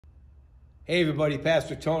Hey everybody,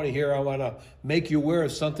 Pastor Tony here. I want to make you aware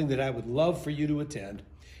of something that I would love for you to attend.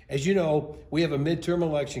 As you know, we have a midterm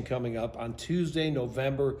election coming up on Tuesday,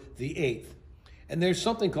 November the 8th. And there's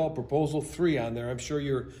something called Proposal 3 on there. I'm sure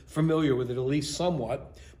you're familiar with it, at least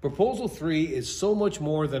somewhat. Proposal 3 is so much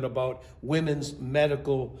more than about women's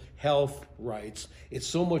medical health rights. It's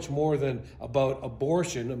so much more than about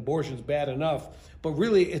abortion. Abortion's bad enough. But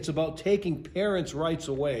really, it's about taking parents' rights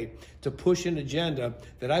away to push an agenda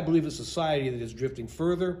that I believe is a society that is drifting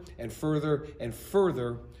further and further and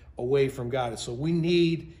further away from God. So we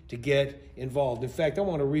need to get involved. In fact, I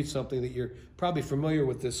want to read something that you're probably familiar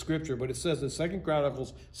with this scripture, but it says in 2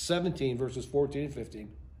 Chronicles 17, verses 14 and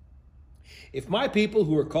 15, "If my people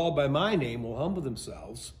who are called by my name will humble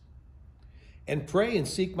themselves and pray and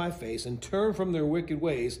seek my face and turn from their wicked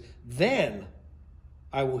ways, then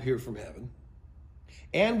I will hear from heaven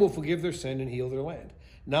and will forgive their sin and heal their land.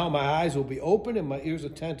 Now my eyes will be open and my ears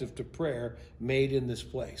attentive to prayer made in this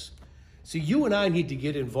place." See, you and I need to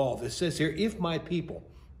get involved. It says here, if my people,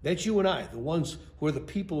 that's you and I, the ones who are the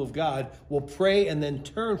people of God, will pray and then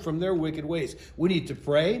turn from their wicked ways. We need to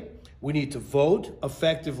pray. We need to vote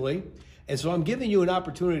effectively. And so I'm giving you an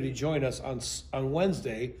opportunity to join us on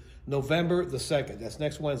Wednesday, November the 2nd. That's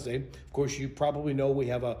next Wednesday. Of course, you probably know we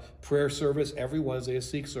have a prayer service every Wednesday, a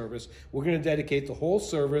Seek service. We're going to dedicate the whole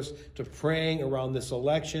service to praying around this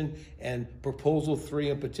election and Proposal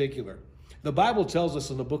 3 in particular. The Bible tells us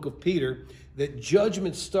in the book of Peter that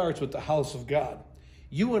judgment starts with the house of God.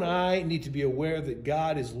 You and I need to be aware that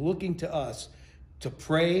God is looking to us to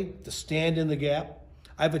pray, to stand in the gap.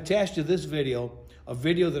 I've attached to this video a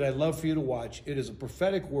video that I'd love for you to watch. It is a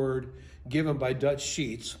prophetic word given by Dutch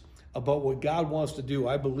Sheets about what God wants to do,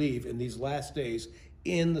 I believe, in these last days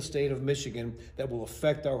in the state of Michigan that will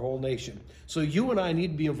affect our whole nation. So you and I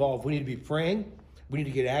need to be involved. We need to be praying. We need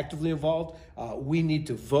to get actively involved. We need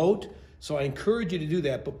to vote. So I encourage you to do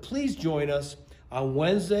that. But please join us on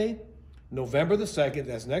Wednesday, November the 2nd.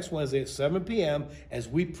 That's next Wednesday at 7 p.m. as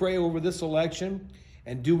we pray over this election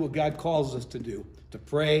and do what God calls us to do, to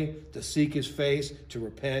pray, to seek his face, to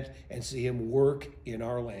repent, and see him work in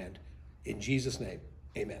our land. In Jesus' name,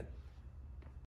 amen.